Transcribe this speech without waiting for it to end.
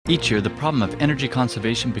Each year, the problem of energy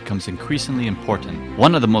conservation becomes increasingly important.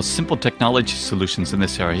 One of the most simple technology solutions in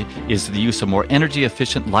this area is the use of more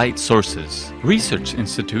energy-efficient light sources. Research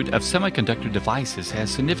Institute of Semiconductor Devices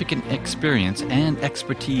has significant experience and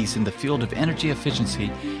expertise in the field of energy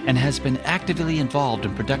efficiency and has been actively involved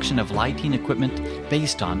in production of lighting equipment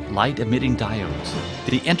based on light-emitting diodes.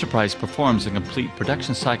 The enterprise performs a complete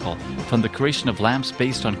production cycle from the creation of lamps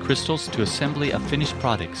based on crystals to assembly of finished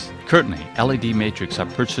products. Currently, LED matrix are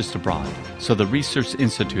purchased abroad, so the Research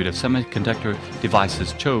Institute of Semiconductor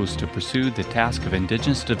Devices chose to pursue the task of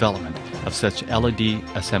indigenous development of such LED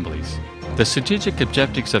assemblies. The strategic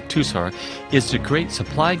objectives of TUSAR is to create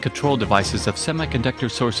supply and control devices of semiconductor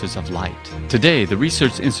sources of light. Today, the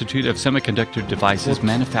Research Institute of Semiconductor Devices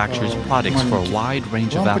manufactures products for a wide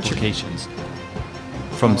range of applications,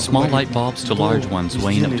 from small light bulbs to large ones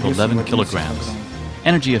weighing up to 11 kilograms.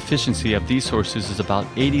 Energy efficiency of these sources is about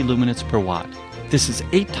 80 luminance per watt. This is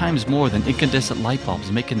 8 times more than incandescent light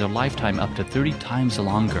bulbs, making their lifetime up to 30 times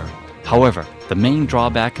longer. However, the main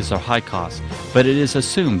drawback is their high cost, but it is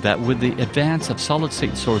assumed that with the advance of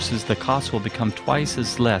solid-state sources, the cost will become twice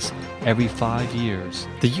as less every 5 years.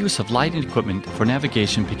 The use of lighting equipment for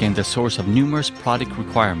navigation became the source of numerous product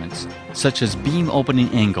requirements, such as beam opening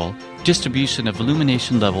angle, distribution of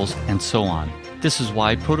illumination levels, and so on. This is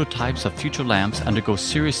why prototypes of future lamps undergo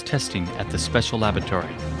serious testing at the special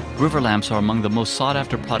laboratory. River lamps are among the most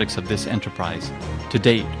sought-after products of this enterprise. To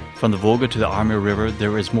date, from the Volga to the Amur River,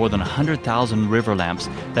 there is more than 100,000 river lamps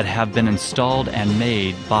that have been installed and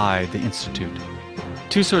made by the Institute.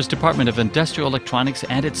 TUSAR's Department of Industrial Electronics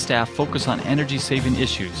and its staff focus on energy-saving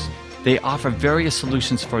issues. They offer various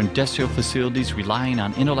solutions for industrial facilities relying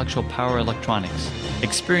on intellectual power electronics.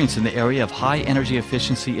 Experience in the area of high energy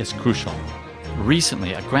efficiency is crucial.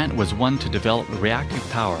 Recently, a grant was won to develop reactive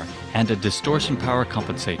power and a distortion power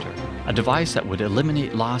compensator, a device that would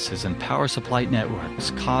eliminate losses in power supply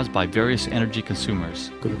networks caused by various energy consumers.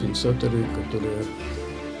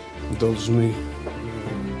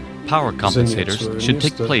 Power compensators should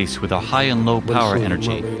take place with our high and low power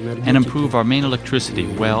energy and improve our main electricity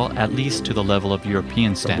well, at least to the level of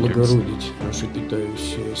European standards.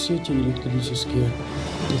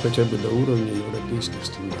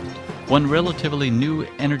 One relatively new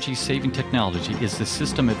energy-saving technology is the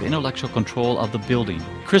system of intellectual control of the building.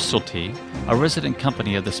 Crystal-T, a resident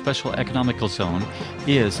company of the Special Economical Zone,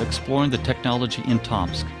 is exploring the technology in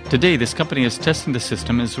Tomsk. Today, this company is testing the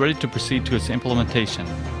system and is ready to proceed to its implementation.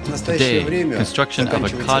 Today, construction of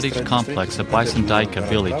a cottage complex at Bysondaika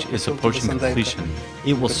village is approaching completion.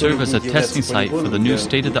 It will serve as a testing site for the new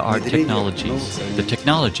state-of-the-art technologies. The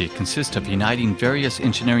technology consists of uniting various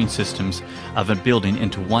engineering systems of a building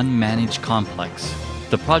into one managed complex.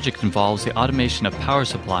 The project involves the automation of power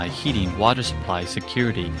supply, heating, water supply,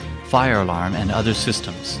 security, fire alarm, and other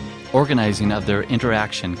systems. Organizing of their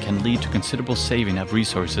interaction can lead to considerable saving of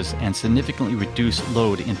resources and significantly reduce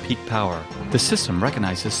load in peak power. The system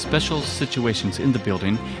recognizes special situations in the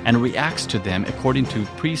building and reacts to them according to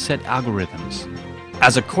preset algorithms.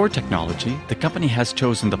 As a core technology, the company has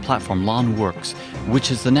chosen the platform LawnWorks, which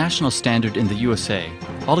is the national standard in the USA.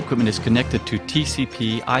 All equipment is connected to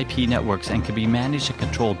TCP/IP networks and can be managed and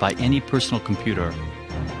controlled by any personal computer.